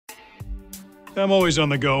I'm always on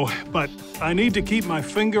the go, but I need to keep my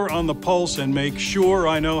finger on the pulse and make sure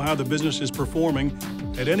I know how the business is performing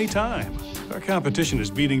at any time. Our competition is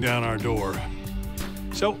beating down our door.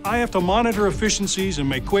 So I have to monitor efficiencies and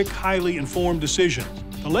make quick, highly informed decisions.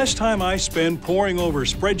 The less time I spend poring over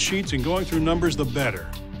spreadsheets and going through numbers, the better.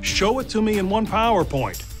 Show it to me in one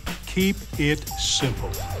PowerPoint. Keep it simple.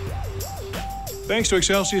 Thanks to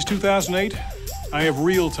Xcelsius 2008, I have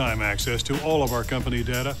real-time access to all of our company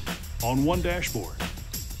data on one dashboard.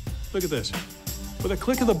 Look at this. With a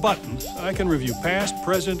click of the button, I can review past,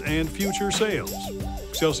 present, and future sales.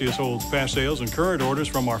 Xcelsius holds past sales and current orders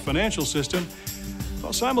from our financial system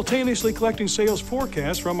while simultaneously collecting sales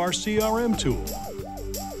forecasts from our CRM tool.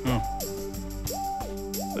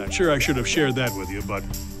 Not sure I should have shared that with you, but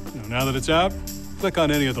now that it's out, click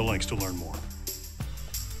on any of the links to learn more.